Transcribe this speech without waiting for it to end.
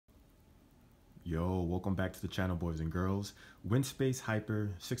Yo, welcome back to the channel, boys and girls. Winspace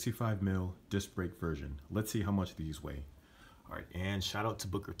Hyper 65mm disc brake version. Let's see how much these weigh. All right, and shout out to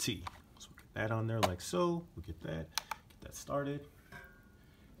Booker T. So we'll get that on there like so. We'll get that started.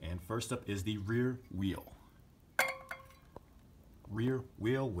 And first up is the rear wheel. Rear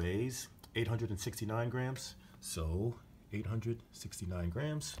wheel weighs 869 grams. So 869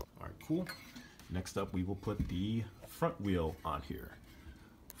 grams. All right, cool. Next up, we will put the front wheel on here.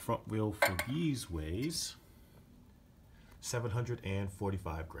 Front wheel for these weighs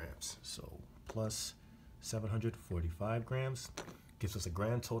 745 grams. So plus 745 grams gives us a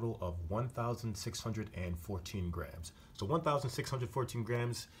grand total of 1,614 grams. So 1,614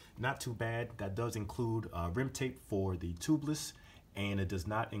 grams, not too bad. That does include rim tape for the tubeless, and it does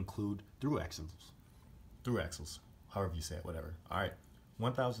not include through axles, however you say it, whatever. All right,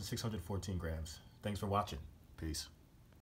 1,614 grams. Thanks for watching. Peace.